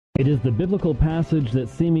It is the biblical passage that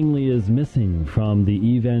seemingly is missing from the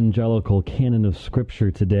evangelical canon of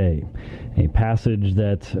Scripture today. A passage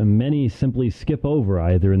that many simply skip over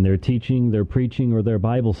either in their teaching, their preaching, or their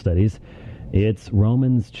Bible studies. It's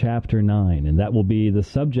Romans chapter 9, and that will be the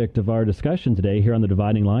subject of our discussion today here on The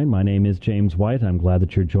Dividing Line. My name is James White. I'm glad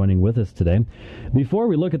that you're joining with us today. Before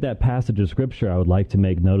we look at that passage of Scripture, I would like to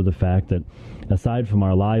make note of the fact that aside from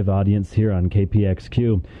our live audience here on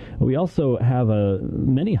KPXQ, we also have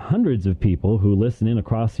many hundreds of people who listen in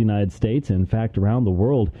across the United States, in fact around the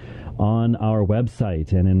world, on our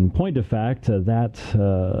website. And in point of fact, that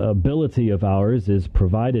ability of ours is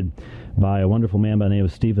provided by a wonderful man by the name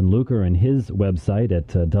of Stephen Luker and his website at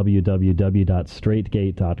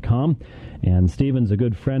www.straightgate.com. And Stephen's a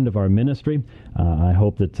good friend of our ministry. I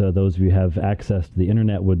hope that those of you who have access to the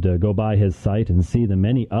internet would go by his site and see the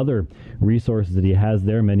many other resources that he has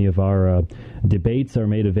there. Many of our debates are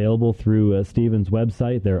made available through Stephen's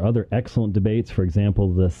website. There are other excellent debates. For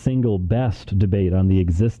example, the single best debate on the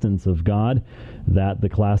existence of God, the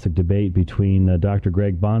classic debate between Dr.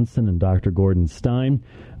 Greg Bahnsen and Dr. Gordon Stein,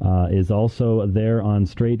 is also there on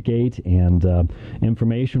StraightGate, and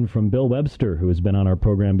information from Bill Webster, who has been on our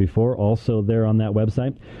program before, also there on that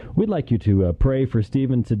website. We'd like you to pray for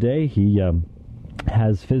Stephen today. He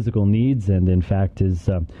has physical needs and, in fact, is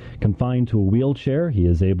confined to a wheelchair. He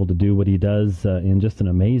is able to do what he does in just an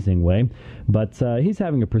amazing way. But he's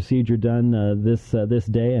having a procedure done this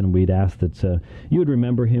day, and we'd ask that you would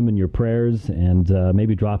remember him in your prayers and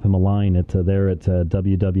maybe drop him a line at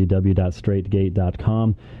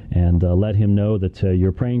www.straightgate.com and let him know that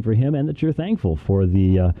you're praying for him and that you're thankful for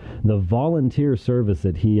the volunteer service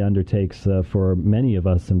that he undertakes for many of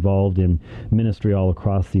us involved in ministry all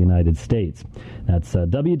across the United States. That's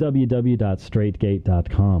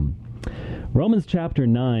www.straightgate.com. Romans chapter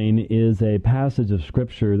 9 is a passage of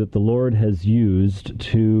Scripture that the Lord has used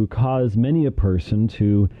to cause many a person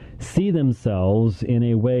to see themselves in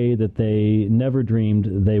a way that they never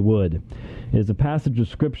dreamed they would. It is a passage of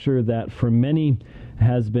Scripture that for many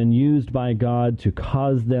has been used by God to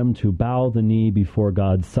cause them to bow the knee before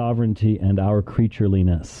God's sovereignty and our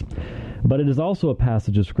creatureliness. But it is also a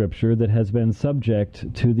passage of Scripture that has been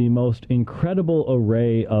subject to the most incredible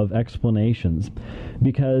array of explanations,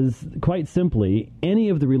 because, quite simply, any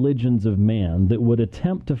of the religions of man that would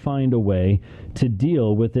attempt to find a way to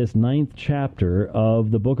deal with this 9th chapter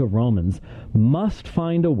of the book of Romans must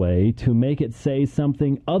find a way to make it say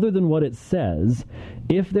something other than what it says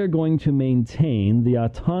if they're going to maintain the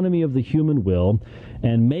autonomy of the human will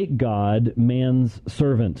and make God man's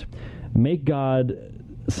servant. Make God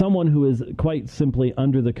someone who is quite simply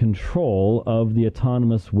under the control of the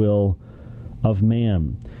autonomous will of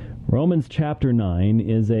man. Romans chapter 9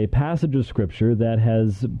 is a passage of Scripture that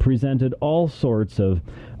has presented all sorts of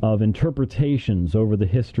interpretations over the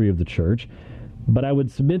history of the church. But I would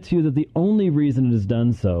submit to you that the only reason it has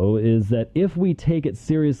done so is that if we take it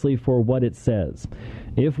seriously for what it says,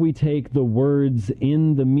 if we take the words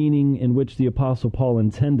in the meaning in which the Apostle Paul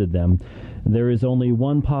intended them, there is only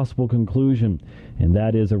one possible conclusion, and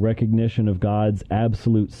that is a recognition of God's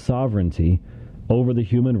absolute sovereignty over the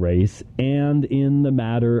human race and in the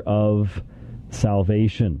matter of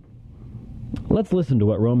salvation. Let's listen to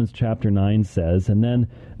what Romans chapter 9 says, and then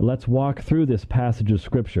let's walk through this passage of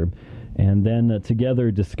Scripture and then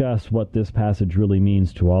together discuss what this passage really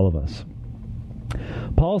means to all of us.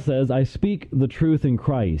 Paul says, "I speak the truth in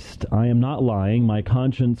Christ. I am not lying. My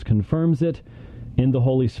conscience confirms it in the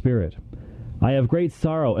Holy Spirit. I have great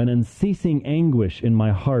sorrow and unceasing anguish in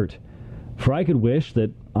my heart, for I could wish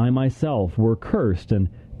that I myself were cursed and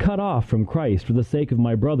cut off from Christ for the sake of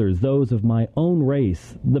my brothers, those of my own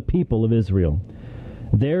race, the people of Israel.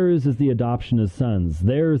 Theirs is the adoption as sons.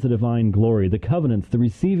 Theirs the divine glory, the covenants, the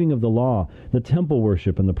receiving of the law, the temple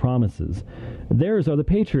worship, and the promises. Theirs are the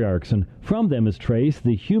patriarchs, and from them is traced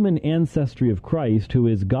the human ancestry of Christ, who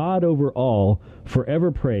is God over all,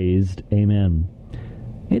 forever praised. Amen."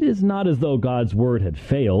 It is not as though God's word had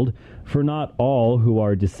failed, for not all who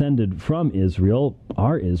are descended from Israel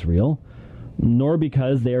are Israel, nor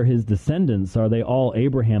because they are his descendants are they all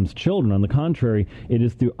Abraham's children. On the contrary, it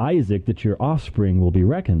is through Isaac that your offspring will be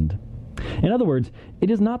reckoned. In other words,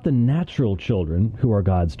 it is not the natural children who are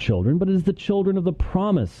God's children, but it is the children of the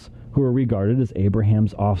promise who are regarded as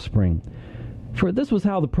Abraham's offspring. For this was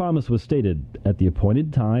how the promise was stated, "At the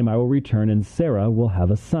appointed time I will return, and Sarah will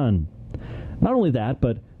have a son." Not only that,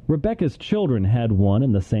 but Rebekah's children had one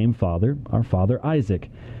and the same father, our father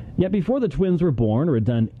Isaac. Yet before the twins were born or had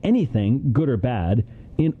done anything, good or bad,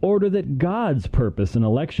 in order that God's purpose and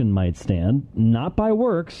election might stand, not by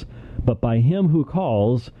works, but by him who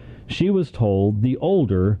calls, she was told, "The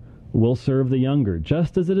older will serve the younger,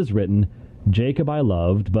 just as it is written, Jacob I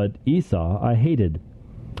loved, but Esau I hated.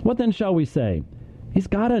 What then shall we say? Is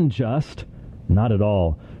God unjust? Not at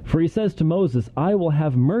all. For he says to Moses, I will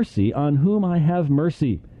have mercy on whom I have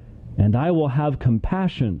mercy, and I will have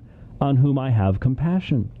compassion on whom I have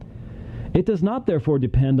compassion. It does not therefore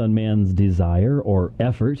depend on man's desire or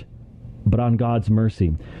effort, but on God's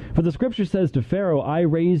mercy. For the Scripture says to Pharaoh, I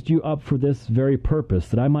raised you up for this very purpose,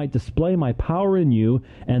 that I might display my power in you,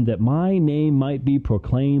 and that my name might be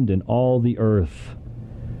proclaimed in all the earth.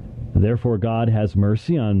 Therefore God has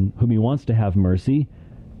mercy on whom he wants to have mercy,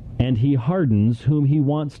 and he hardens whom he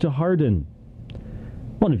wants to harden.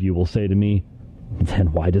 One of you will say to me,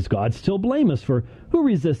 then why does God still blame us? For who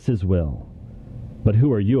resists his will? But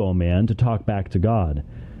who are you, O man, to talk back to God?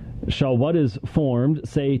 Shall what is formed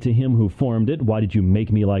say to him who formed it, why did you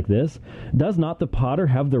make me like this? Does not the potter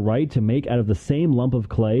have the right to make out of the same lump of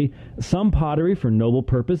clay some pottery for noble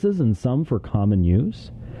purposes and some for common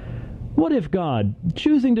use? What if God,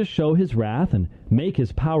 choosing to show his wrath and make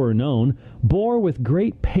his power known, bore with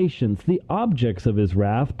great patience the objects of his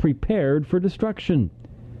wrath prepared for destruction?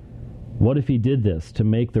 What if he did this to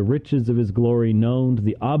make the riches of his glory known to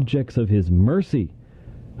the objects of his mercy,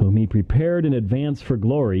 whom he prepared in advance for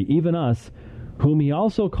glory, even us, whom he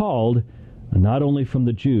also called, not only from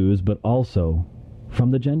the Jews, but also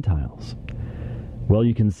from the Gentiles? Well,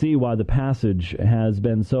 you can see why the passage has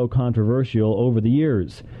been so controversial over the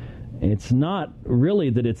years. It's not really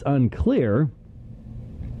that it's unclear.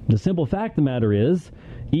 The simple fact of the matter is,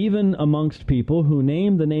 even amongst people who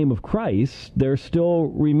name the name of Christ, there still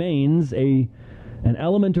remains an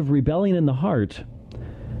element of rebellion in the heart,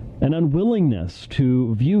 an unwillingness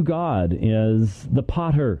to view God as the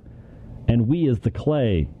potter and we as the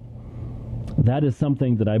clay. That is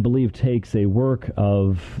something that I believe takes a work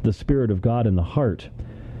of the Spirit of God in the heart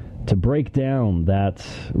to break down that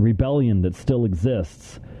rebellion that still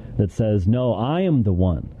exists, that says, no, I am the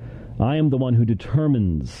one. I am the one who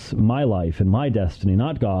determines my life and my destiny,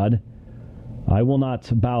 not God. I will not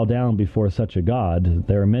bow down before such a God.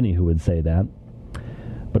 There are many who would say that.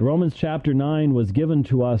 But Romans chapter 9 was given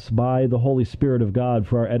to us by the Holy Spirit of God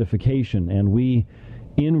for our edification, and we,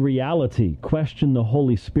 in reality, question the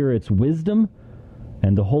Holy Spirit's wisdom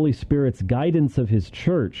and the Holy Spirit's guidance of his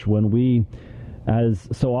church when we, as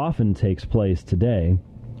so often takes place today,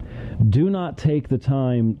 do not take the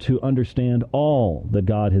time to understand all that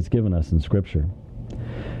God has given us in Scripture.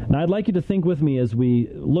 Now, I'd like you to think with me as we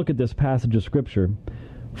look at this passage of Scripture.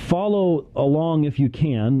 Follow along if you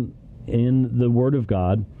can in the Word of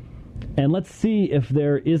God, and let's see if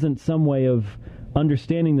there isn't some way of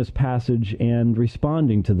understanding this passage and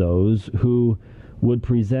responding to those who would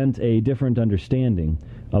present a different understanding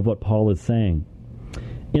of what Paul is saying.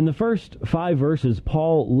 In the first 5 verses,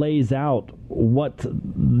 Paul lays out what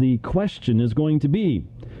the question is going to be.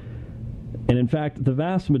 And in fact, the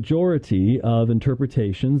vast majority of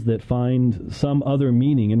interpretations that find some other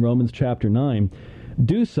meaning in Romans chapter 9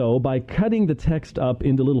 do so by cutting the text up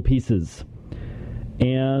into little pieces.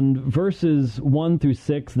 And verses 1 through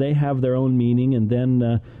 6, they have their own meaning, and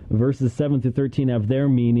then verses 7 through 13 have their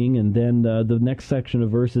meaning, and then the next section of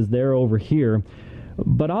verses, they're over here.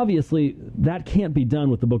 But obviously, that can't be done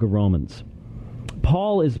with the book of Romans.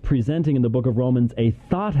 Paul is presenting in the book of Romans a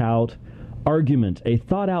thought-out argument, a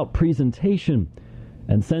thought-out presentation.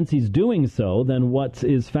 And since he's doing so, then what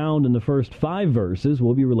is found in the first 5 verses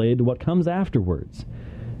will be related to what comes afterwards.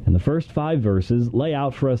 And the first 5 verses lay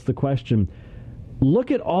out for us the question, look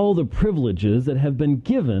at all the privileges that have been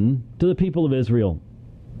given to the people of Israel.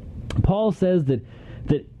 Paul says that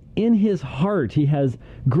in his heart he has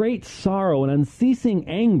great sorrow and unceasing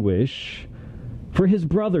anguish for his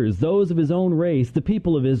brothers, those of his own race, the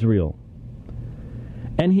people of Israel.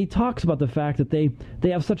 And he talks about the fact that they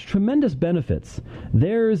have such tremendous benefits.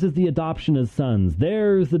 Theirs is the adoption as sons.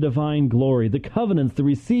 Theirs the divine glory, the covenants, the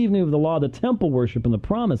receiving of the law, the temple worship, and the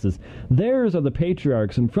promises. Theirs are the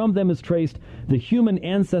patriarchs, and from them is traced the human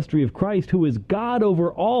ancestry of Christ, who is God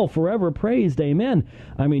over all, forever praised. Amen.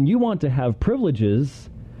 I mean, you want to have privileges.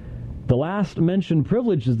 The last mentioned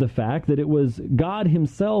privilege is the fact that it was God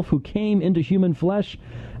himself who came into human flesh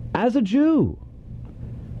as a Jew.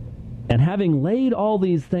 And having laid all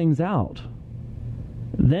these things out,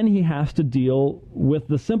 then he has to deal with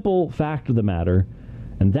the simple fact of the matter,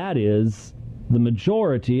 and that is the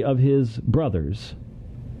majority of his brothers,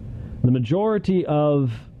 the majority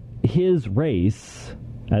of his race,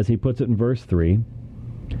 as he puts it in verse 3,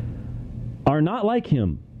 are not like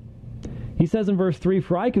him. He says in verse 3,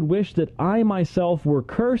 "For I could wish that I myself were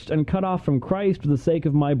cursed and cut off from Christ for the sake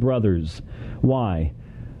of my brothers." Why?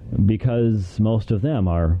 because most of them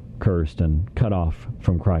are cursed and cut off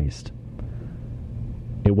from Christ.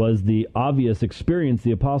 It was the obvious experience,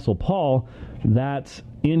 the Apostle Paul, that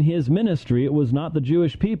in his ministry it was not the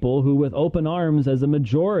Jewish people who with open arms as a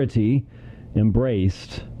majority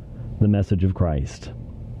embraced the message of Christ.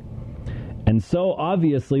 And so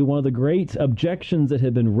obviously one of the great objections that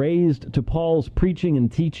had been raised to Paul's preaching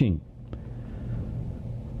and teaching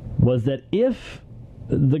was that if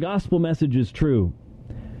the gospel message is true,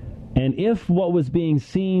 and if what was being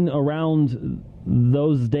seen around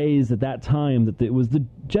those days at that time, that it was the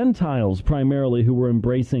Gentiles primarily who were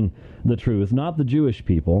embracing the truth, not the Jewish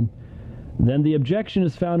people, then the objection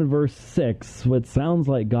is found in verse 6, which sounds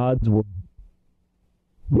like God's word.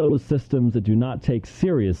 Those systems that do not take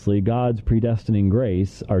seriously God's predestining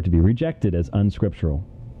grace are to be rejected as unscriptural.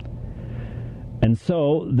 And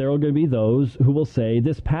so there are going to be those who will say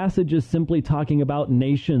this passage is simply talking about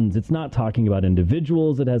nations. It's not talking about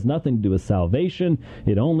individuals. It has nothing to do with salvation.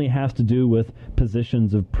 It only has to do with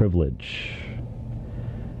positions of privilege.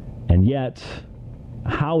 And yet,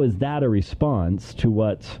 how is that a response to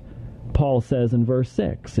what Paul says in verse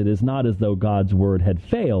 6? It is not as though God's word had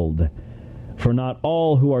failed, for not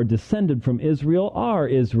all who are descended from Israel are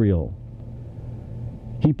Israel.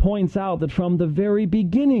 He points out that from the very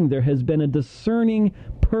beginning there has been a discerning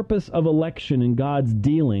purpose of election in God's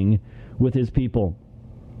dealing with his people,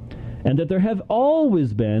 and that there have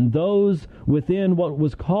always been those within what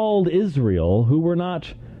was called Israel who were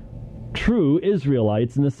not true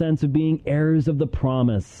Israelites in the sense of being heirs of the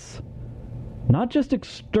promise. Not just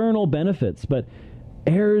external benefits, but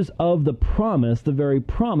heirs of the promise, the very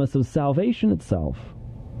promise of salvation itself.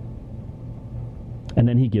 And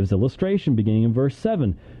then he gives illustration beginning in verse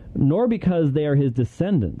 7. Nor because they are his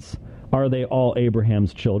descendants are they all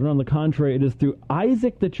Abraham's children. On the contrary, it is through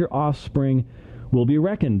Isaac that your offspring will be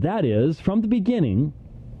reckoned. That is, from the beginning,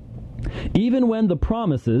 even when the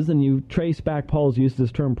promises, and you trace back Paul's use of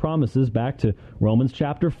this term promises back to Romans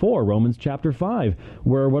chapter 4, Romans chapter 5,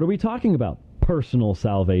 where what are we talking about? Personal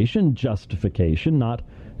salvation, justification, not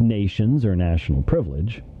nations or national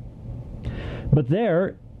privilege. But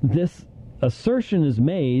there, this assertion is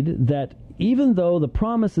made that even though the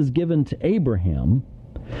promise is given to Abraham,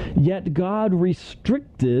 yet God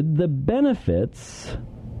restricted the benefits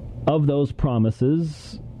of those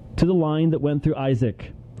promises to the line that went through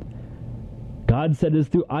Isaac. God said it is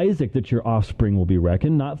through Isaac that your offspring will be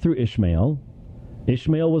reckoned, not through Ishmael.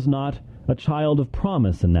 Ishmael was not a child of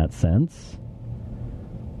promise in that sense.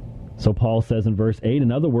 So Paul says in verse 8,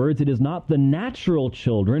 in other words, it is not the natural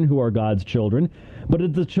children who are God's children, but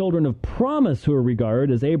it's the children of promise who are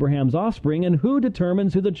regarded as Abraham's offspring, and who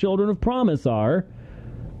determines who the children of promise are?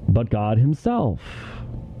 But God himself.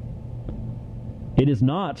 It is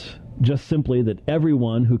not just simply that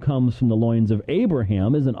everyone who comes from the loins of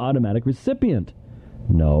Abraham is an automatic recipient.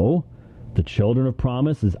 No, the children of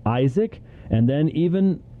promise is Isaac, and then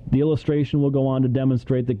even the illustration will go on to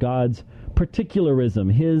demonstrate that God's particularism,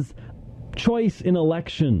 his choice in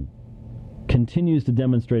election, continues to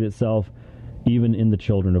demonstrate itself even in the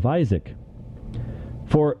children of Isaac.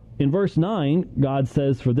 For in verse 9, God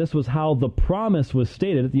says, for this was how the promise was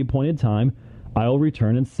stated at the appointed time, I will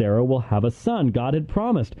return and Sarah will have a son. God had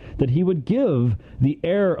promised that he would give the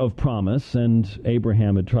heir of promise, and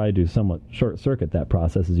Abraham had tried to somewhat short-circuit that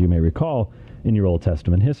process, as you may recall, in your Old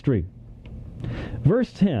Testament history.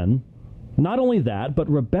 Verse 10, not only that, but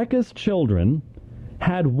Rebekah's children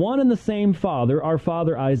had one and the same father, our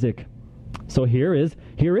father Isaac. So here is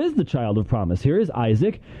the child of promise. Here is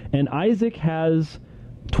Isaac, and Isaac has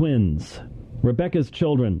twins, Rebekah's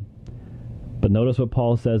children. But notice what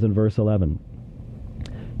Paul says in verse 11.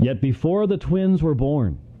 Yet before the twins were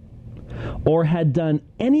born, or had done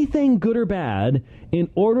anything good or bad, in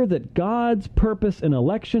order that God's purpose in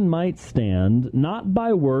election might stand, not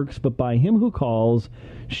by works, but by him who calls,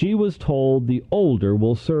 she was told, the older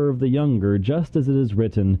will serve the younger, just as it is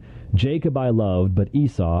written, Jacob I loved, but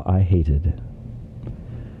Esau I hated.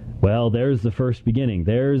 Well, there's the first beginning.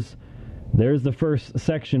 There's the first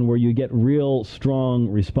section where you get real strong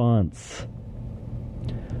response.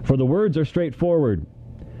 For the words are straightforward.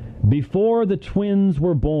 Before the twins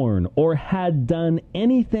were born, or had done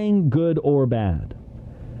anything good or bad.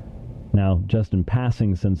 Now, just in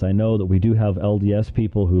passing, since I know that we do have LDS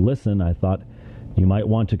people who listen, I thought you might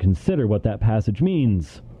want to consider what that passage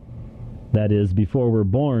means. That is, before we're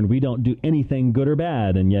born, we don't do anything good or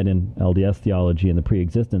bad, and yet in LDS theology and the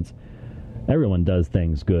pre-existence, everyone does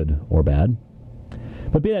things good or bad.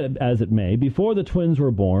 But be that as it may, before the twins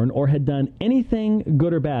were born, or had done anything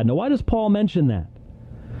good or bad. Now, why does Paul mention that?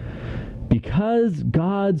 Because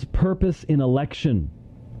God's purpose in election,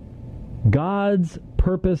 God's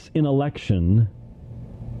purpose in election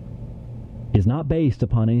is not based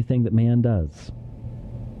upon anything that man does.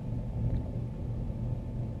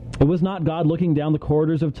 It was not God looking down the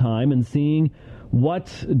corridors of time and seeing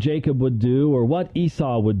what Jacob would do or what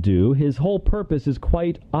Esau would do. His whole purpose is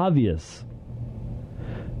quite obvious.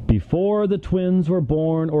 Before the twins were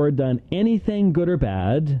born or had done anything good or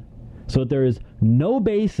bad, so that there is no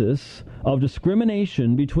basis of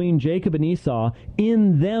discrimination between Jacob and Esau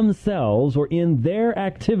in themselves or in their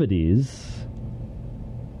activities,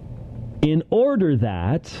 in order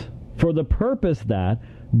that, for the purpose that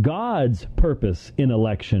God's purpose in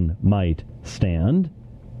election might stand,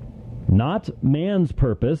 not man's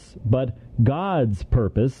purpose, but God's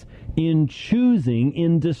purpose in choosing,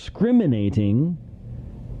 in discriminating,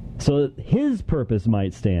 so that his purpose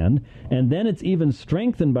might stand. And then it's even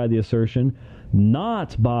strengthened by the assertion,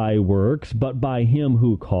 not by works, but by him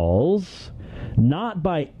who calls, not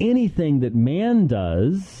by anything that man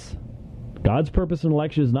does. God's purpose in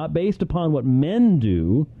election is not based upon what men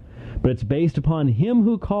do, but it's based upon him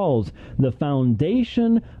who calls. The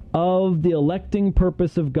foundation of the electing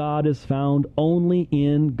purpose of God is found only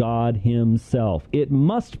in God himself. It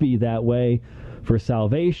must be that way for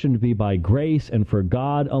salvation to be by grace and for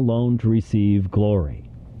God alone to receive glory.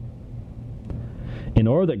 In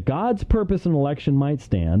order that God's purpose in election might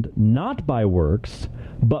stand, not by works,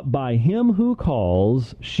 but by him who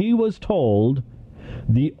calls, she was told,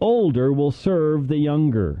 the older will serve the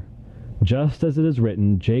younger. Just as it is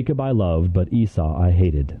written, Jacob I loved, but Esau I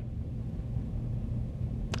hated.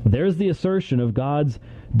 There's the assertion of God's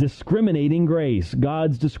discriminating grace,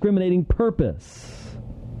 God's discriminating purpose.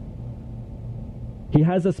 He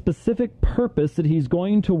has a specific purpose that he's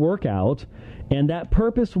going to work out, and that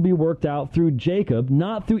purpose will be worked out through Jacob,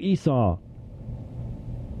 not through Esau.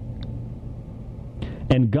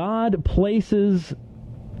 And God places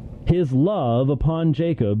his love upon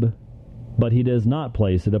Jacob, but he does not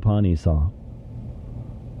place it upon Esau.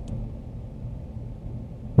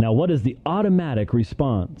 Now, what is the automatic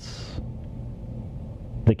response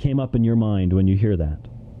that came up in your mind when you hear that?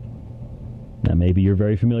 Now, maybe you're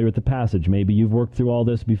very familiar with the passage. Maybe you've worked through all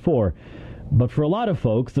this before. But for a lot of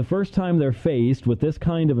folks, the first time they're faced with this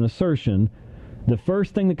kind of an assertion, the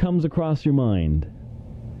first thing that comes across your mind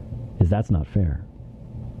is that's not fair.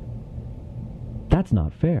 That's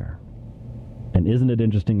not fair. And isn't it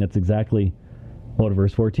interesting that's exactly what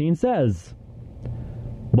verse 14 says?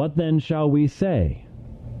 What then shall we say?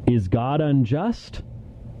 Is God unjust?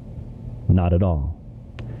 Not at all.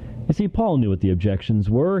 You see, Paul knew what the objections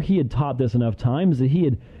were. He had taught this enough times that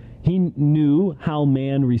he knew how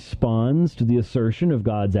man responds to the assertion of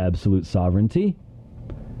God's absolute sovereignty.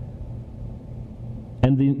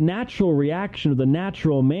 And the natural reaction of the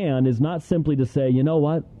natural man is not simply to say, you know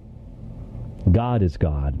what? God is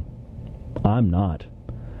God. I'm not.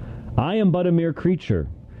 I am but a mere creature.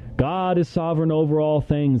 God is sovereign over all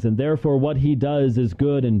things, and therefore what he does is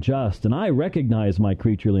good and just. And I recognize my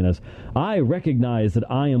creatureliness. I recognize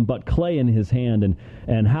that I am but clay in his hand,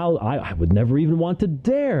 and how I would never even want to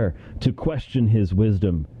dare to question his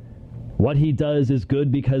wisdom. What he does is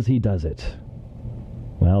good because he does it.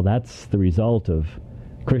 Well, that's the result of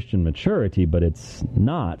Christian maturity, but it's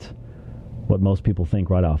not what most people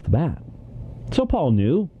think right off the bat. So Paul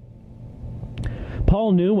knew.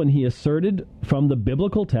 Paul knew when he asserted from the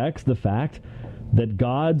biblical text the fact that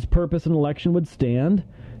God's purpose in election would stand,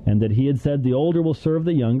 and that he had said the older will serve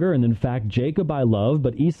the younger, and in fact Jacob I loved,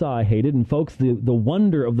 but Esau I hated. And folks, the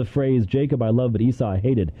wonder of the phrase Jacob I loved, but Esau I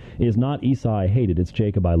hated is not Esau I hated, it's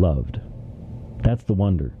Jacob I loved. That's the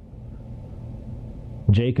wonder.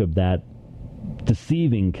 Jacob, that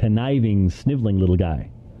deceiving, conniving, sniveling little guy.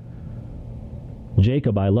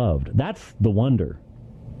 Jacob I loved. That's the wonder.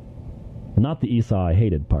 Not the Esau I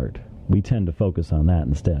hated part. We tend to focus on that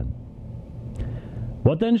instead.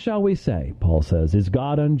 What then shall we say, Paul says, is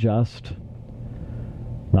God unjust?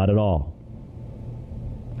 Not at all.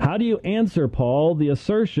 How do you answer, Paul, the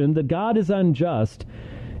assertion that God is unjust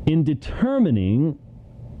in determining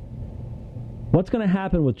what's going to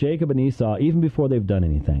happen with Jacob and Esau even before they've done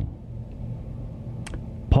anything?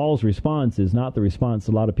 Paul's response is not the response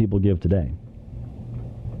a lot of people give today.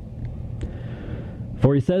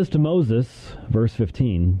 For he says to Moses, verse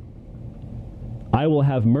 15, I will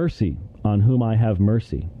have mercy on whom I have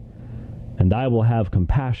mercy, and I will have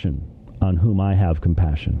compassion on whom I have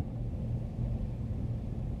compassion.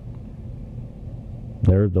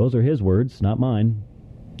 Those are his words, not mine.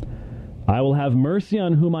 I will have mercy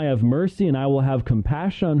on whom I have mercy, and I will have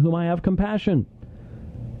compassion on whom I have compassion.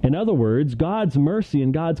 In other words, God's mercy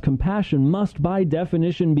and God's compassion must by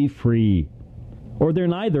definition be free, or they're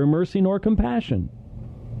neither mercy nor compassion.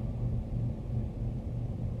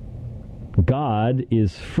 God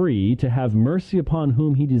is free to have mercy upon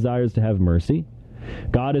whom he desires to have mercy.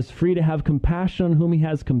 God is free to have compassion on whom he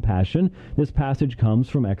has compassion. This passage comes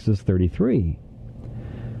from Exodus 33.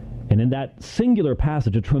 And in that singular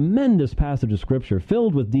passage, a tremendous passage of Scripture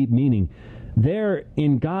filled with deep meaning, there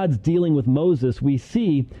in God's dealing with Moses, we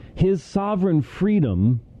see his sovereign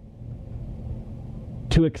freedom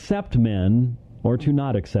to accept men or to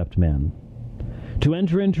not accept men, to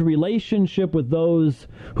enter into relationship with those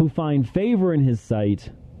who find favor in his sight,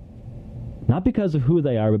 not because of who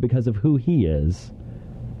they are, but because of who he is,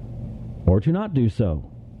 or to not do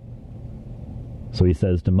so. So he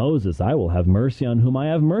says to Moses, I will have mercy on whom I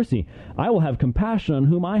have mercy. I will have compassion on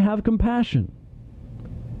whom I have compassion.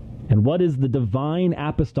 And what is the divine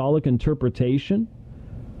apostolic interpretation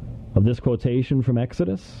of this quotation from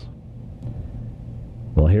Exodus?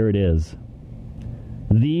 Well, here it is.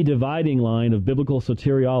 The dividing line of biblical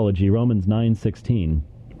soteriology, Romans 9:16.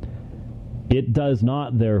 It does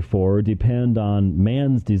not, therefore, depend on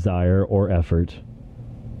man's desire or effort,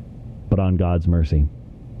 but on God's mercy.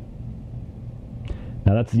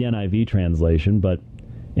 Now, that's the NIV translation, but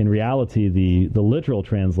in reality, the literal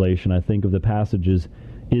translation, I think, of the passages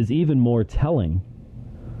is even more telling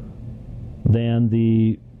than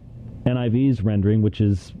the NIV's rendering, which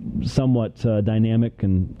is somewhat dynamic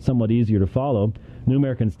and somewhat easier to follow. New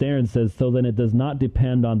American Standard says, so then it does not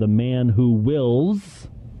depend on the man who wills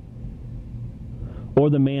or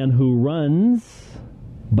the man who runs,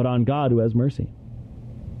 but on God who has mercy.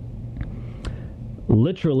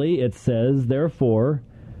 Literally, it says, therefore,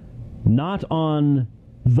 not on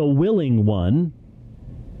the willing one,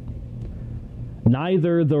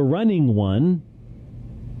 neither the running one,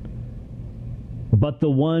 but the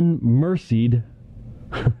one mercied,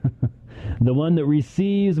 the one that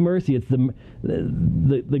receives mercy. It's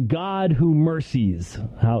the God who mercies.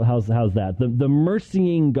 How's that? The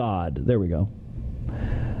mercying God. There we go.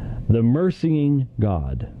 The mercying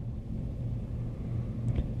God.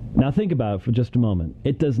 Now think about it for just a moment.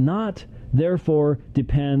 It does not, therefore,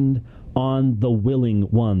 depend on the willing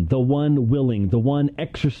one, the one willing, the one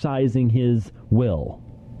exercising his will.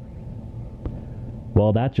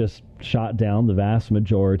 Well, that just shot down the vast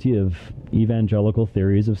majority of evangelical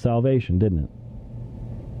theories of salvation, didn't it?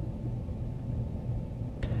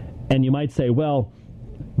 And you might say, well,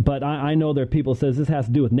 but I know there are people who says this has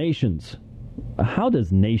to do with nations. How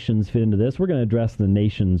does nations fit into this? We're going to address the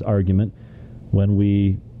nations argument when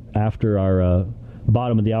we, after our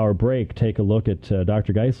bottom of the hour break, take a look at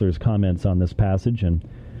Dr. Geisler's comments on this passage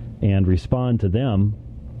and respond to them.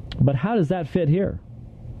 But how does that fit here?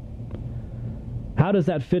 How does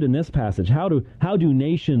that fit in this passage? How do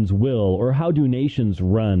nations will, or how do nations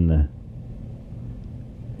run?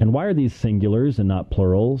 And why are these singulars and not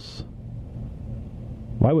plurals?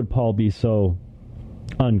 Why would Paul be so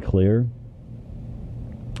unclear?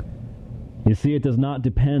 You see, it does not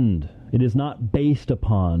depend. It is not based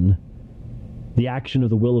upon the action of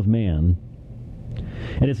the will of man.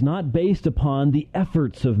 And it's not based upon the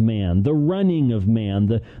efforts of man, the running of man,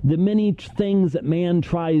 the many things that man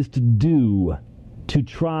tries to do to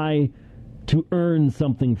try to earn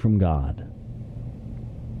something from God.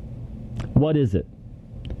 What is it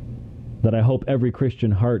that I hope every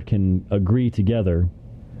Christian heart can agree together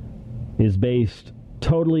is based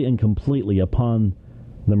totally and completely upon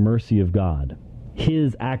the mercy of God,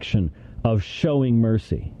 His action of showing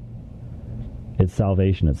mercy? It's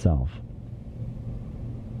salvation itself.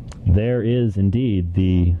 There is indeed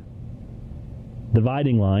the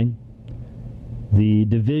dividing line, the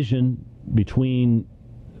division between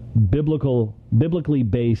biblically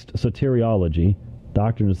based soteriology,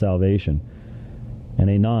 doctrine of salvation, and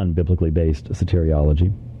a non-biblically based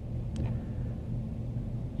soteriology.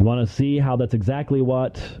 You want to see how that's exactly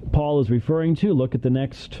what Paul is referring to? Look at the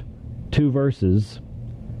next two verses.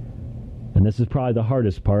 And this is probably the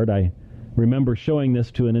hardest part. I remember showing this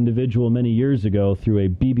to an individual many years ago through a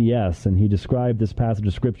BBS, and he described this passage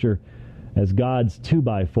of Scripture as God's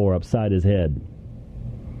 2x4 upside his head.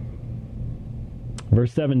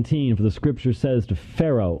 Verse 17, for the Scripture says to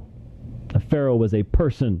Pharaoh, Pharaoh was a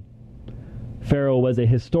person. Pharaoh was a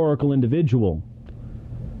historical individual.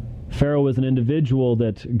 Pharaoh was an individual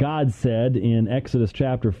that God said in Exodus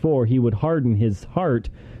chapter 4 he would harden his heart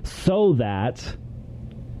so that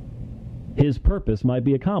his purpose might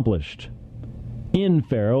be accomplished in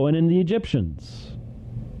Pharaoh and in the Egyptians.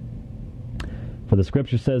 For the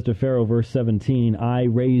Scripture says to Pharaoh, verse 17, I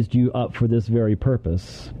raised you up for this very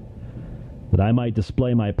purpose, that I might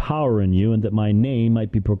display my power in you, and that my name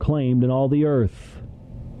might be proclaimed in all the earth.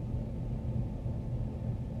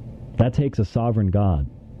 That takes a sovereign God.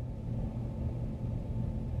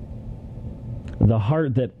 The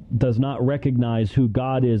heart that does not recognize who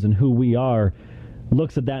God is and who we are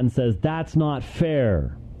looks at that and says, that's not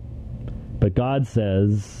fair. But God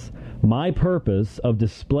says, my purpose of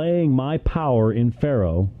displaying my power in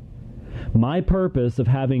Pharaoh, my purpose of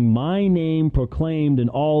having my name proclaimed in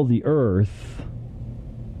all the earth,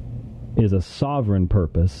 is a sovereign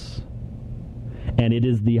purpose, and it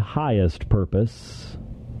is the highest purpose.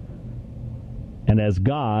 And as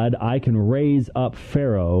God, I can raise up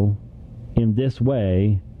Pharaoh in this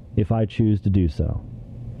way if I choose to do so.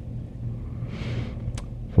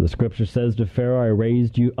 For the Scripture says to Pharaoh, I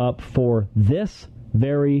raised you up for this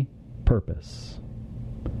very purpose.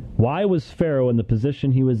 Why was Pharaoh in the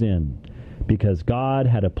position he was in? Because God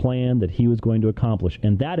had a plan that he was going to accomplish,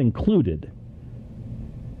 and that included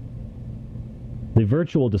the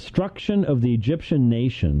virtual destruction of the Egyptian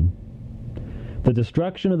nation, the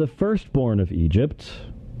destruction of the firstborn of Egypt,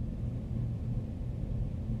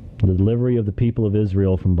 the delivery of the people of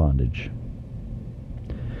Israel from bondage.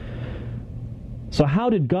 So how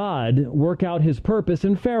did God work out his purpose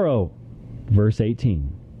in Pharaoh? Verse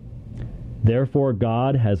 18. Therefore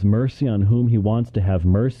God has mercy on whom he wants to have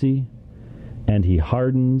mercy, and he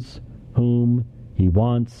hardens whom he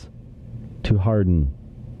wants to harden.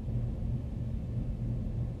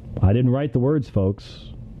 I didn't write the words,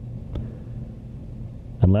 folks.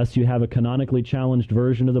 Unless you have a canonically challenged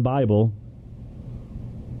version of the Bible,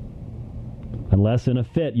 unless in a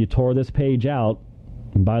fit you tore this page out.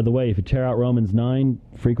 And by the way, if you tear out Romans 9,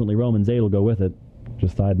 frequently Romans 8 will go with it.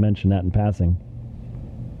 Just thought I'd mention that in passing.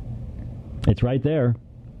 It's right there.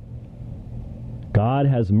 God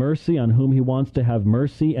has mercy on whom he wants to have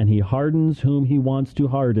mercy, and he hardens whom he wants to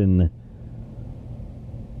harden.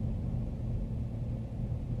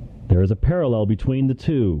 There is a parallel between the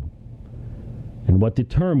two. And what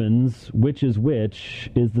determines which is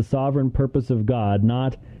the sovereign purpose of God,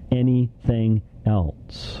 not anything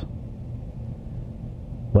else.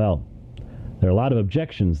 Well, there are a lot of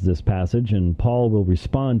objections to this passage, and Paul will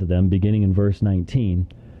respond to them beginning in verse 19.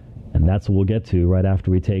 And that's what we'll get to right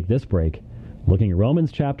after we take this break, looking at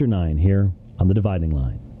Romans chapter 9 here on the Dividing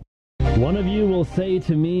Line. One of you will say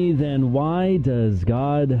to me, then why does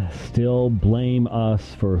God still blame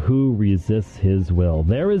us for who resists his will?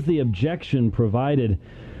 There is the objection provided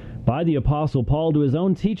by the Apostle Paul to his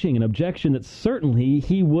own teaching, an objection that certainly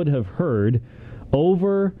he would have heard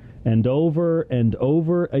over and over and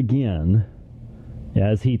over again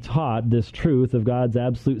as he taught this truth of God's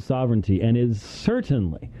absolute sovereignty, and is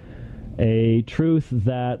certainly a truth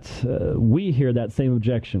that we hear that same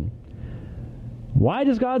objection. Why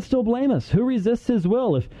does God still blame us? Who resists his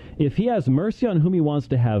will? If he has mercy on whom he wants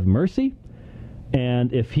to have mercy,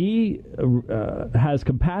 and if he has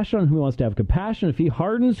compassion on whom he wants to have compassion, if he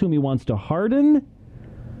hardens whom he wants to harden,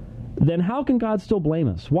 then how can God still blame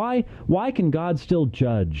us? Why can God still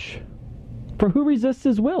judge? For who resists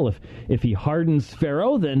his will? If he hardens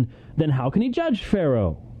Pharaoh, then how can he judge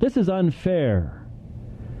Pharaoh? This is unfair.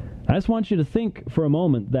 I just want you to think for a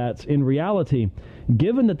moment that in reality,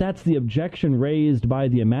 given that that's the objection raised by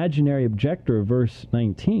the imaginary objector of verse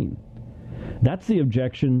 19, that's the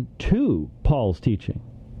objection to Paul's teaching.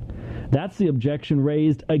 That's the objection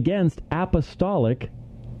raised against apostolic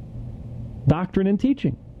doctrine and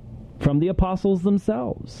teaching from the apostles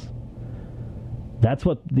themselves. That's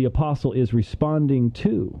what the apostle is responding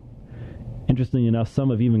to. Interestingly enough,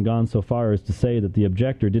 some have even gone so far as to say that the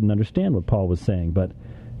objector didn't understand what Paul was saying, but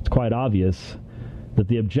it's quite obvious that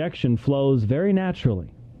the objection flows very naturally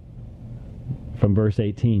from verse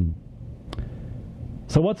 18.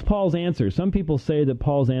 So what's Paul's answer? Some people say that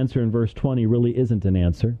Paul's answer in verse 20 really isn't an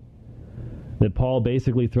answer. That Paul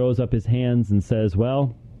basically throws up his hands and says,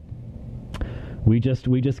 well, we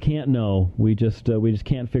just can't know. We just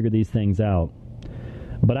can't figure these things out.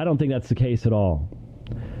 But I don't think that's the case at all.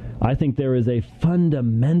 I think there is a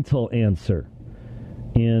fundamental answer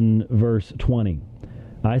in verse 20.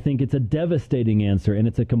 I think it's a devastating answer, and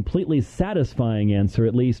it's a completely satisfying answer,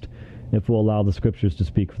 at least if we'll allow the Scriptures to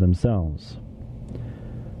speak for themselves.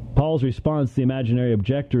 Paul's response to the imaginary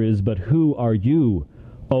objector is, but who are you,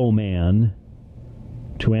 O man,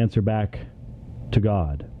 to answer back to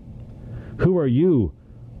God? Who are you,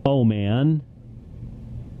 O man,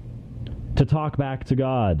 to talk back to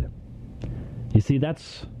God? You see,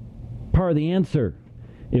 that's part of the answer.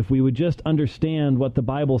 If we would just understand what the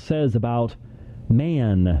Bible says about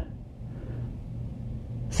man.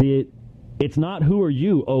 See, it's not who are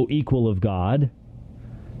you, O equal of God.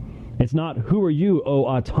 It's not who are you, O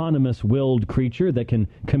autonomous willed creature that can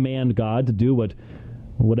command God to do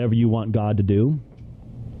whatever you want God to do.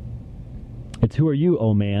 It's who are you,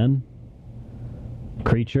 O man,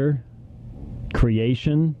 creature,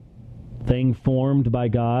 creation, thing formed by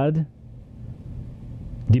God,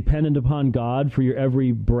 dependent upon God for your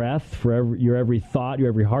every breath, for your every thought, your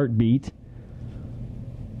every heartbeat.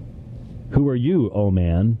 Who are you, O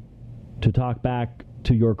man, to talk back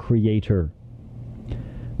to your Creator?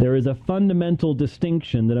 There is a fundamental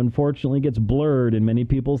distinction that unfortunately gets blurred in many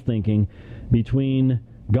people's thinking between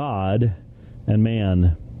God and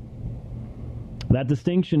man. That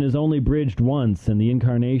distinction is only bridged once in the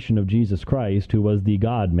incarnation of Jesus Christ, who was the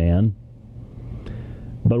God-man.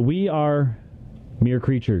 But we are mere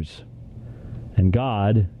creatures, and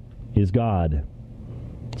God is God.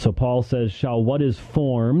 So Paul says, shall what is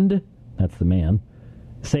formed, that's the man,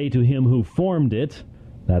 say to him who formed it,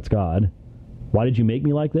 that's God, why did you make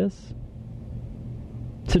me like this?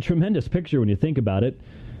 It's a tremendous picture when you think about it.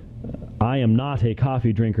 I am not a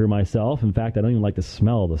coffee drinker myself. In fact, I don't even like the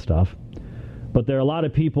smell of the stuff. But there are a lot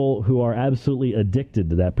of people who are absolutely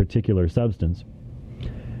addicted to that particular substance.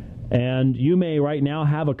 And you may right now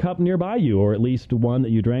have a cup nearby you, or at least one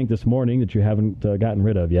that you drank this morning that you haven't gotten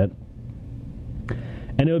rid of yet.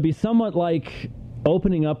 And it would be somewhat like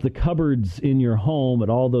opening up the cupboards in your home at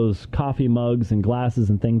all those coffee mugs and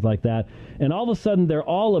glasses and things like that, and all of a sudden they're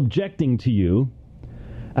all objecting to you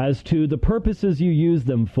as to the purposes you use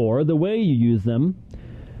them for, the way you use them.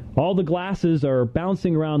 All the glasses are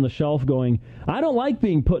bouncing around the shelf going, I don't like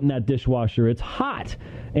being put in that dishwasher. It's hot,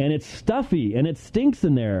 and it's stuffy, and it stinks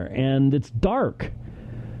in there, and it's dark.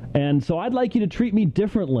 And so I'd like you to treat me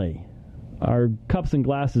differently. Our cups and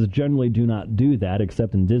glasses generally do not do that,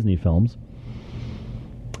 except in Disney films.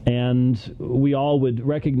 And we all would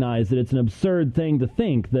recognize that it's an absurd thing to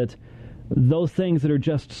think that those things that are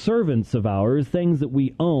just servants of ours, things that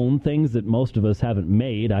we own, things that most of us haven't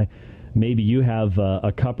made. Maybe you have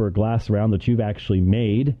a cup or a glass around that you've actually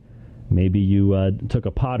made. Maybe you took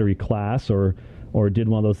a pottery class or did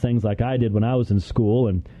one of those things like I did when I was in school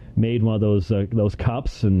and made one of those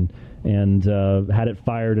cups and had it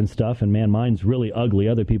fired and stuff. And man, mine's really ugly.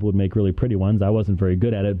 Other people would make really pretty ones. I wasn't very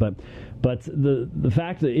good at it. But the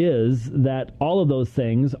fact is that all of those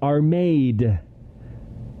things are made.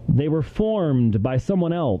 They were formed by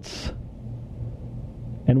someone else.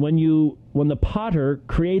 And when the potter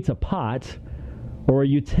creates a pot or a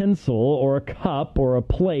utensil or a cup or a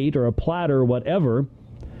plate or a platter or whatever,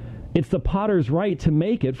 it's the potter's right to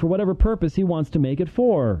make it for whatever purpose he wants to make it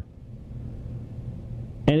for.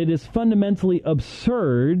 And it is fundamentally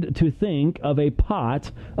absurd to think of a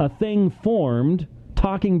pot, a thing formed,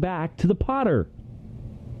 talking back to the potter.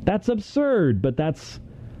 That's absurd, but that's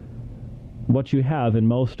what you have in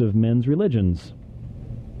most of men's religions.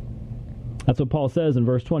 That's what Paul says in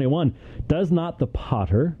verse 21. Does not the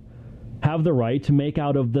potter have the right to make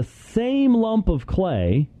out of the same lump of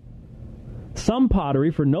clay some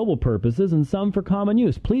pottery for noble purposes and some for common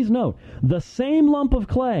use? Please note, the same lump of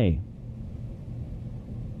clay.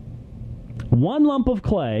 One lump of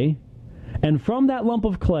clay, and from that lump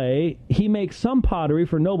of clay, he makes some pottery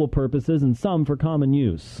for noble purposes and some for common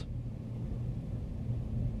use.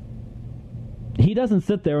 He doesn't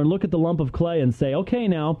sit there and look at the lump of clay and say, okay,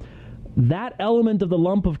 now, that element of the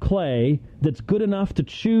lump of clay that's good enough to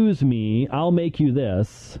choose me, I'll make you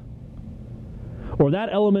this. Or that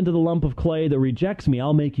element of the lump of clay that rejects me,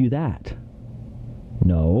 I'll make you that.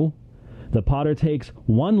 No. The potter takes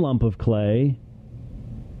one lump of clay,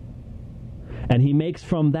 and he makes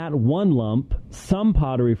from that one lump some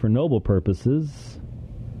pottery for noble purposes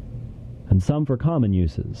and some for common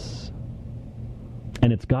uses.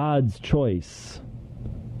 And it's God's choice,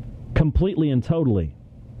 completely and totally.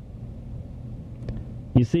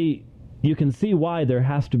 You see, you can see why there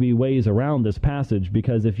has to be ways around this passage,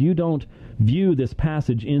 because if you don't view this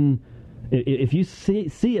passage if you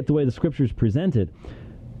see it the way the Scriptures present it,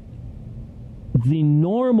 the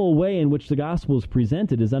normal way in which the gospel is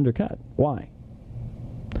presented is undercut. Why?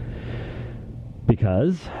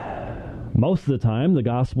 Because most of the time the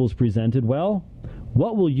gospel is presented, well,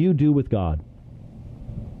 what will you do with God?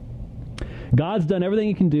 God's done everything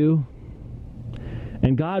he can do,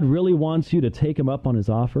 and God really wants you to take him up on his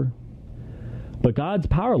offer. But God's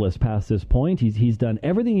powerless past this point. He's done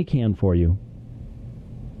everything he can for you.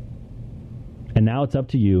 And now it's up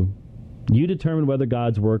to you. You determine whether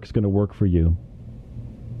God's work is going to work for you.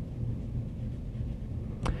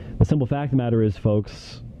 The simple fact of the matter is,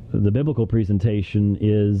 folks, the biblical presentation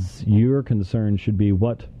is your concern should be,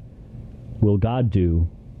 what will God do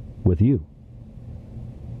with you?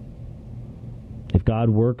 If God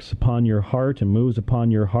works upon your heart and moves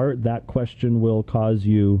upon your heart, that question will cause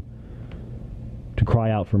you to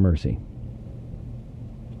cry out for mercy.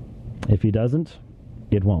 If he doesn't,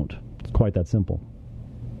 it won't. It's quite that simple.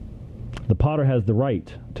 The potter has the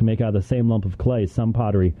right to make out of the same lump of clay some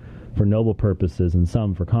pottery for noble purposes and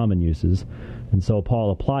some for common uses. And so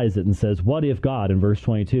Paul applies it and says, what if God, in verse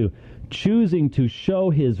 22, choosing to show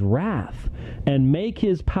his wrath and make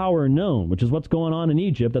his power known, which is what's going on in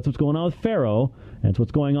Egypt, that's what's going on with Pharaoh, and it's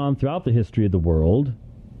what's going on throughout the history of the world,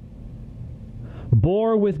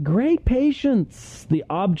 bore with great patience the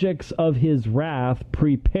objects of his wrath,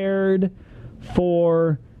 prepared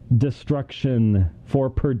for destruction, for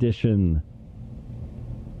perdition.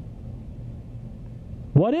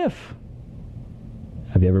 What if?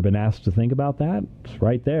 Have you ever been asked to think about that? It's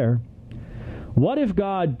right there. What if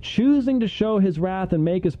God, choosing to show his wrath and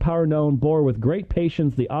make his power known, bore with great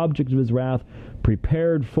patience the object of his wrath,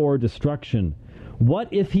 prepared for destruction? What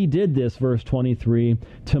if he did this, verse 23,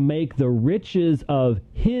 to make the riches of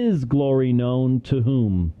his glory known to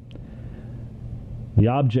whom? The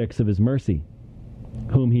objects of his mercy,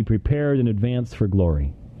 whom he prepared in advance for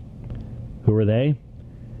glory. Who are they?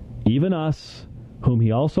 Even us, whom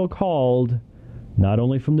he also called, not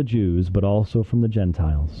only from the Jews, but also from the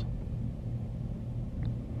Gentiles.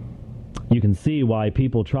 You can see why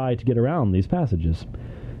people try to get around these passages.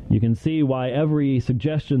 You can see why every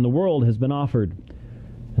suggestion in the world has been offered.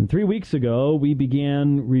 And 3 weeks ago, we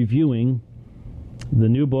began reviewing the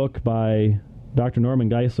new book by Dr. Norman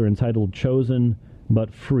Geisler entitled Chosen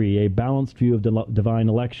but Free, A Balanced View of Divine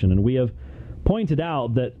Election. And we have pointed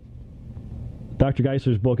out that Dr.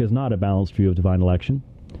 Geisler's book is not a balanced view of divine election,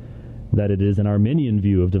 that it is an Arminian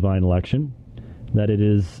view of divine election, that it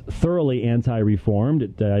is thoroughly anti-Reformed.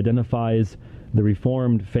 It identifies the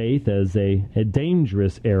Reformed faith as a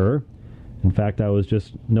dangerous error. In fact, I was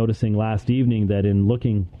just noticing last evening that in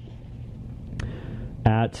looking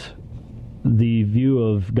at the view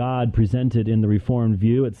of God presented in the Reformed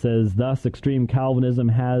view, it says, thus extreme Calvinism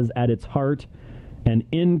has at its heart an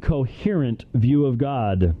incoherent view of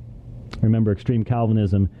God. Remember, extreme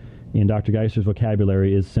Calvinism in Dr. Geisler's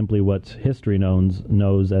vocabulary is simply what history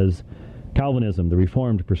knows as Calvinism, the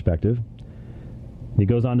Reformed perspective. He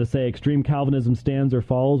goes on to say, extreme Calvinism stands or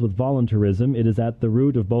falls with voluntarism. It is at the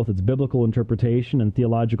root of both its biblical interpretation and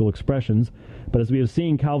theological expressions. But as we have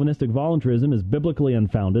seen, Calvinistic voluntarism is biblically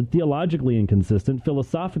unfounded, theologically inconsistent,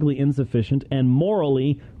 philosophically insufficient, and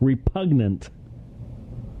morally repugnant.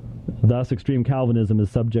 Thus, extreme Calvinism is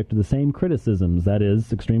subject to the same criticisms. That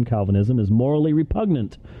is, extreme Calvinism is morally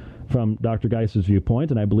repugnant from Dr. Geisler's viewpoint,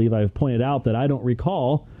 and I believe I have pointed out that I don't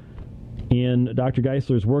recall in Dr.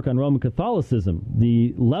 Geisler's work on Roman Catholicism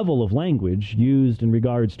the level of language used in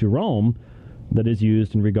regards to Rome that is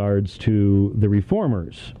used in regards to the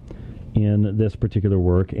Reformers in this particular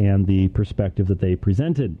work and the perspective that they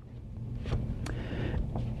presented.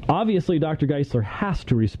 Obviously, Dr. Geisler has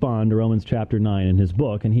to respond to Romans chapter 9 in his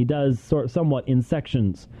book, and he does somewhat in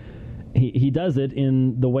sections. He does it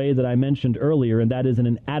in the way that I mentioned earlier, and that is in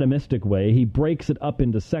an atomistic way. He breaks it up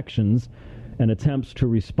into sections and attempts to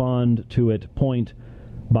respond to it point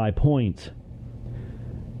by point.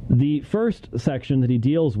 The first section that he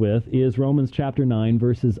deals with is Romans chapter 9,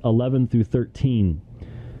 verses 11 through 13.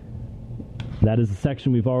 That is a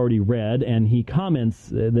section we've already read, and he comments,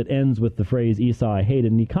 that ends with the phrase, Esau I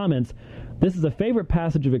hated, and he comments, this is a favorite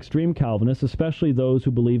passage of extreme Calvinists, especially those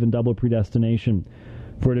who believe in double predestination.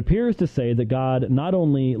 For it appears to say that God not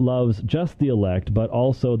only loves just the elect, but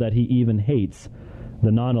also that he even hates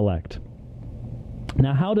the non-elect.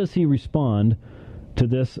 Now, how does he respond to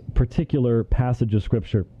this particular passage of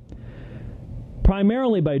Scripture?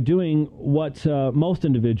 Primarily by doing what most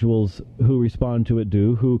individuals who respond to it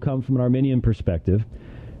do, who come from an Arminian perspective,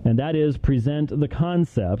 and that is present the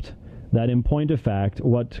concept that in point of fact,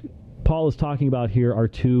 what Paul is talking about here are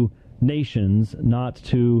two nations, not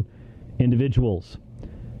two individuals.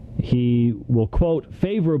 He will quote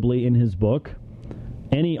favorably in his book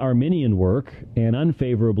any Arminian work, and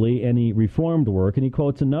unfavorably any Reformed work, and he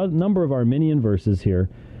quotes a number of Arminian verses here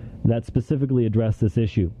that specifically address this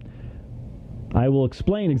issue. I will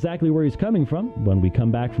explain exactly where he's coming from when we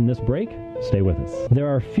come back from this break. Stay with us. There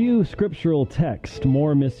are few scriptural texts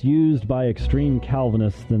more misused by extreme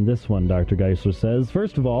Calvinists than this one, Dr. Geisler says.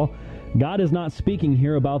 First of all, God is not speaking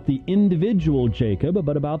here about the individual Jacob,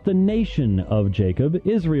 but about the nation of Jacob,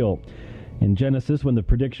 Israel. In Genesis, when the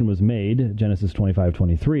prediction was made, Genesis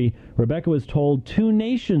 25:23, Rebekah was told, 2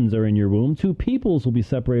 nations are in your womb, 2 peoples will be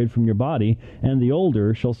separated from your body, and the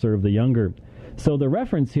older shall serve the younger. So the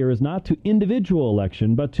reference here is not to individual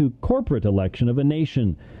election, but to corporate election of a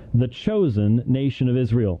nation, the chosen nation of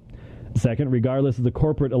Israel. Second, regardless of the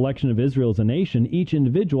corporate election of Israel as a nation, each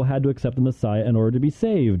individual had to accept the Messiah in order to be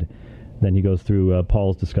saved. Then he goes through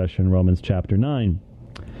Paul's discussion in Romans chapter 9.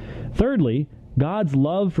 Thirdly, God's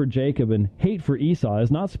love for Jacob and hate for Esau is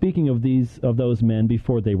not speaking of those men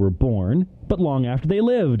before they were born, but long after they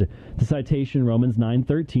lived. The citation in Romans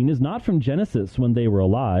 9:13 is not from Genesis when they were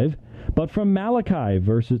alive, but from Malachi,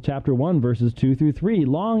 chapter 1, verses 2 through 3,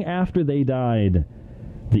 long after they died.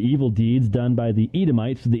 The evil deeds done by the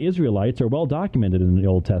Edomites to the Israelites are well documented in the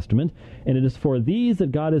Old Testament, and it is for these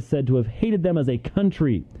that God is said to have hated them as a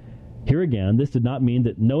country. Here again, this did not mean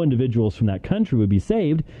that no individuals from that country would be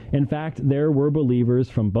saved. In fact, there were believers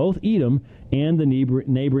from both Edom and the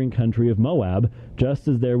neighboring country of Moab, just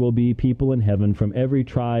as there will be people in heaven from every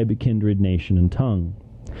tribe, kindred, nation, and tongue.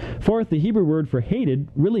 Fourth, the Hebrew word for hated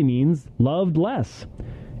really means loved less.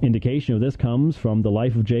 Indication of this comes from the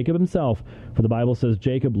life of Jacob himself, for the Bible says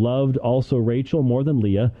Jacob loved also Rachel more than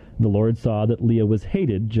Leah. The Lord saw that Leah was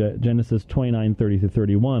hated, Genesis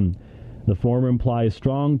 29:30-31. The former implies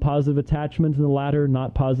strong positive attachment, and the latter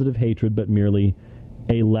not positive hatred, but merely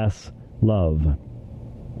a less love.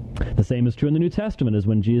 The same is true in the New Testament, as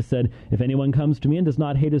when Jesus said, "If anyone comes to me and does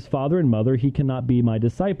not hate his father and mother, he cannot be my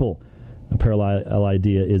disciple." A parallel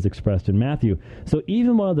idea is expressed in Matthew. So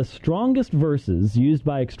even one of the strongest verses used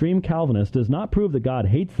by extreme Calvinists does not prove that God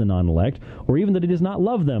hates the non-elect, or even that he does not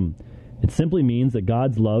love them. It simply means that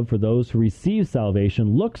God's love for those who receive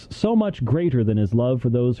salvation looks so much greater than his love for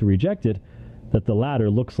those who reject it that the latter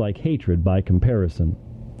looks like hatred by comparison.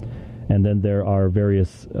 And then there are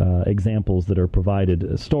various examples that are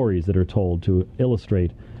provided, stories that are told to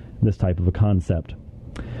illustrate this type of a concept.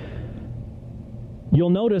 You'll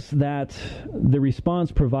notice that the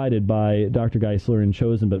response provided by Dr. Geisler in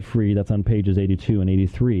Chosen but Free, that's on pages 82 and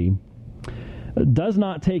 83, does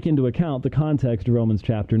not take into account the context of Romans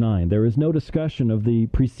chapter 9. There is no discussion of the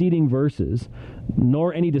preceding verses,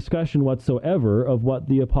 nor any discussion whatsoever of what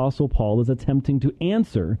the Apostle Paul is attempting to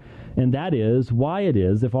answer, and that is, why it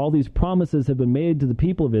is, if all these promises have been made to the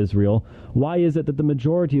people of Israel, why is it that the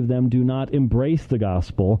majority of them do not embrace the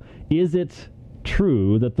gospel? Is it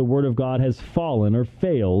true that the Word of God has fallen or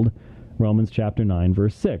failed? Romans chapter 9,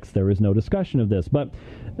 verse 6. There is no discussion of this. But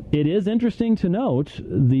it is interesting to note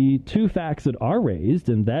the two facts that are raised,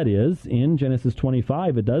 and that is, in Genesis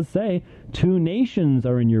 25, it does say, 2 nations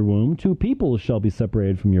are in your womb, 2 peoples shall be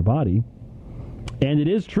separated from your body. And it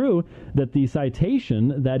is true that the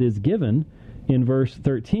citation that is given in verse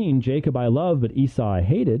 13, Jacob I loved, but Esau I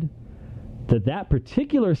hated, that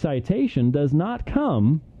particular citation does not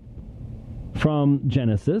come from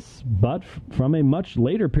Genesis, but from a much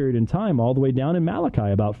later period in time, all the way down in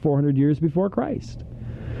Malachi, about 400 years before Christ.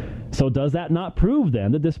 So does that not prove,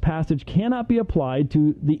 then, that this passage cannot be applied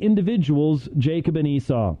to the individuals Jacob and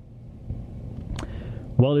Esau?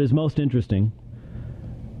 Well, it is most interesting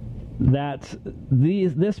that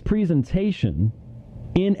this presentation,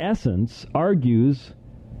 in essence, argues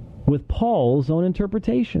with Paul's own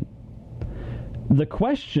interpretation. The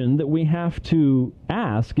question that we have to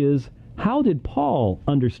ask is, how did Paul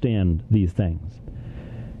understand these things?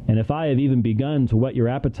 And if I have even begun to whet your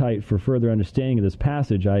appetite for further understanding of this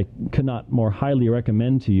passage, I could not more highly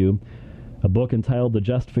recommend to you a book entitled The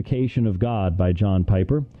Justification of God by John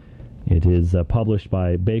Piper. It is published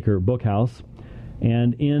by Baker Bookhouse.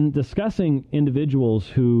 And in discussing individuals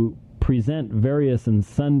who present various and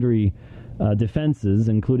sundry defenses,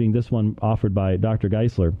 including this one offered by Dr.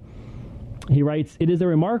 Geisler, he writes, "It is a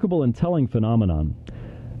remarkable and telling phenomenon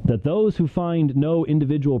that those who find no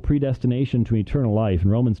individual predestination to eternal life in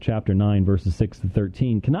Romans chapter 9, verses 6 to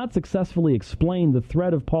 13, cannot successfully explain the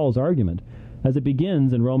thread of Paul's argument as it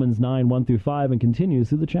begins in Romans 9, 1 through 5 and continues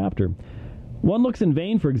through the chapter. One looks in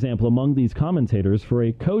vain, for example, among these commentators for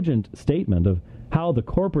a cogent statement of how the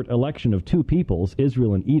corporate election of 2 peoples,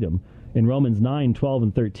 Israel and Edom, in Romans 9, 12,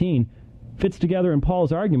 and 13, fits together in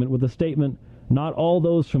Paul's argument with the statement, not all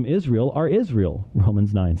those from Israel are Israel,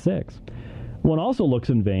 Romans 9, 6. One also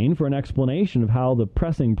looks in vain for an explanation of how the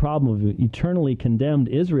pressing problem of eternally condemned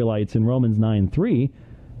Israelites in Romans 9:3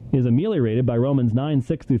 is ameliorated by Romans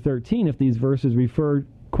 9:6 through 13 if these verses refer,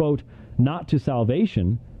 quote, not to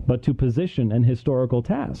salvation, but to position and historical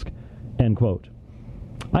task, end quote.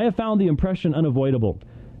 I have found the impression unavoidable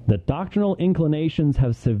that doctrinal inclinations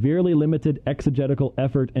have severely limited exegetical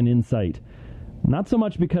effort and insight, not so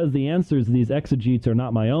much because the answers of these exegetes are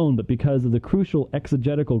not my own, but because of the crucial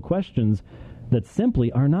exegetical questions that simply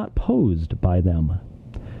are not posed by them.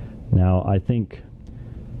 Now, I think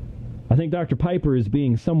Dr. Piper is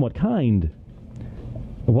being somewhat kind.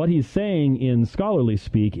 What he's saying in scholarly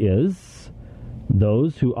speak is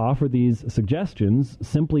those who offer these suggestions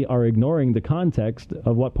simply are ignoring the context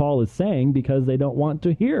of what Paul is saying because they don't want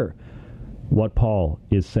to hear what Paul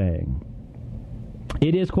is saying.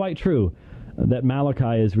 It is quite true that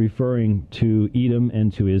Malachi is referring to Edom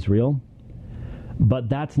and to Israel. but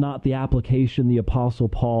that's not the application the Apostle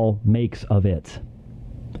Paul makes of it.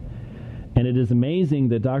 And it is amazing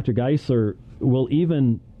that Dr. Geisler will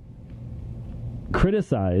even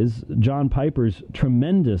criticize John Piper's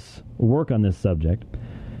tremendous work on this subject.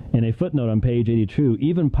 In a footnote on page 82,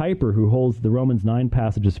 even Piper, who holds the Romans 9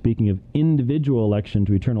 passage as speaking of individual election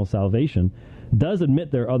to eternal salvation, does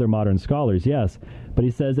admit there are other modern scholars, yes, but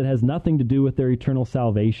he says it has nothing to do with their eternal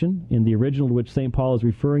salvation. In the original to which St. Paul is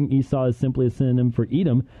referring, Esau is simply a synonym for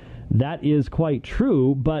Edom. That is quite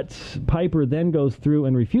true, but Piper then goes through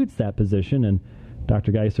and refutes that position, and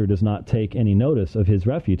Dr. Geisler does not take any notice of his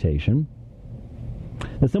refutation.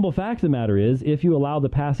 The simple fact of the matter is, if you allow the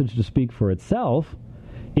passage to speak for itself,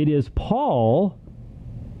 it is Paul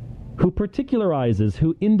who particularizes,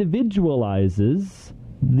 who individualizes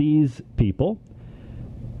these people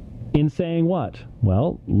in saying what?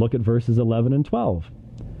 Well, look at verses 11 and 12.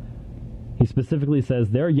 He specifically says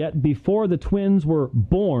there, yet before the twins were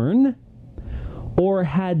born or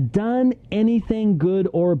had done anything good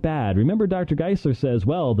or bad. Remember, Dr. Geisler says,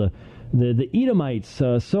 well, the Edomites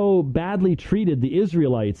so badly treated the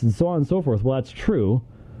Israelites and so on and so forth. Well, that's true,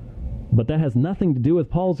 but that has nothing to do with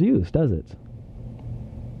Paul's use, does it?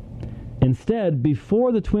 Instead,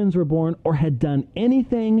 before the twins were born or had done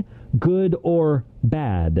anything good or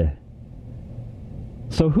bad.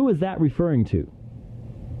 So who is that referring to?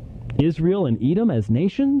 Israel and Edom as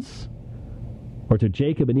nations? Or to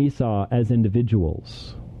Jacob and Esau as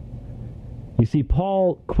individuals? You see,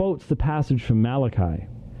 Paul quotes the passage from Malachi,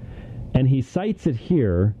 and he cites it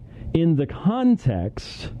here in the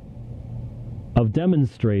context of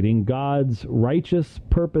demonstrating God's righteous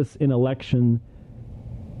purpose in election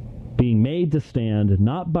being made to stand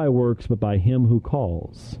not by works but by him who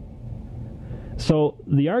calls. So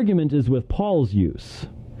the argument is with Paul's use,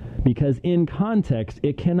 because in context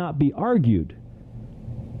it cannot be argued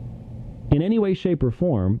in any way, shape, or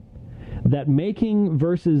form that making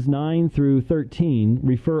verses 9 through 13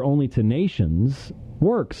 refer only to nations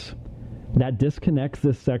works. That disconnects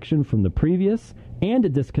this section from the previous, and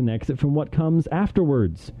it disconnects it from what comes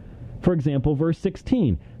afterwards. For example, verse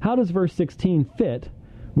 16. How does verse 16 fit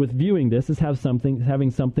with viewing this as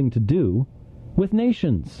having something to do with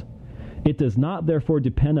nations? It does not, therefore,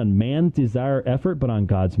 depend on man's desire or effort, but on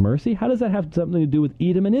God's mercy. How does that have something to do with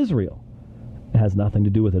Edom and Israel? It has nothing to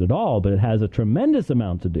do with it at all, but it has a tremendous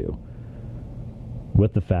amount to do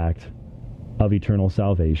with the fact of eternal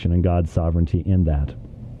salvation and God's sovereignty in that.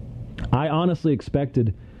 I honestly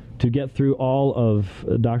expected to get through all of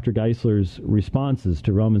Dr. Geisler's responses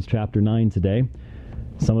to Romans chapter 9 today.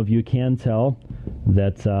 Some of you can tell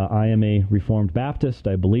that I am a Reformed Baptist.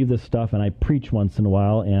 I believe this stuff, and I preach once in a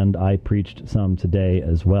while, and I preached some today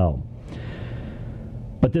as well.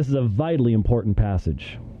 But this is a vitally important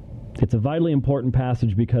passage. It's a vitally important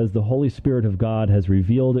passage because the Holy Spirit of God has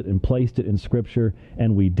revealed it and placed it in Scripture,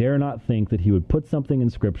 and we dare not think that He would put something in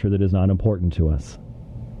Scripture that is not important to us.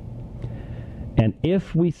 And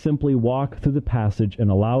if we simply walk through the passage and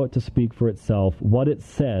allow it to speak for itself, what it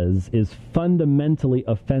says is fundamentally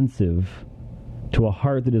offensive to a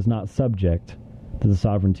heart that is not subject to the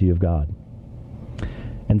sovereignty of God.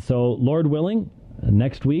 And so, Lord willing,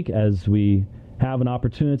 next week as we have an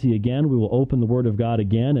opportunity again, we will open the Word of God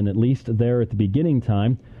again, and at least there at the beginning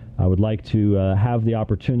time, I would like to have the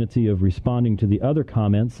opportunity of responding to the other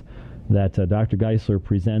comments that Dr. Geisler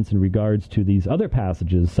presents in regards to these other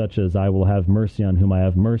passages, such as I will have mercy on whom I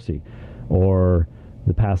have mercy, or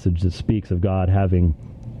the passage that speaks of God having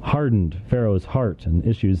hardened Pharaoh's heart, and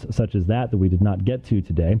issues such as that we did not get to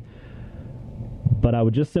today. But I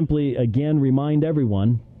would just simply again remind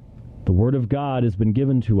everyone, the Word of God has been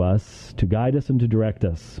given to us to guide us and to direct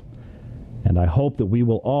us. And I hope that we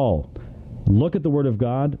will all look at the Word of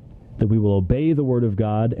God, that we will obey the Word of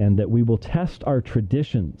God, and that we will test our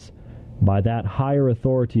traditions by that higher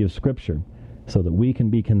authority of Scripture so that we can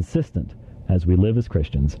be consistent as we live as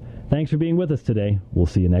Christians. Thanks for being with us today. We'll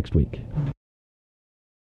see you next week.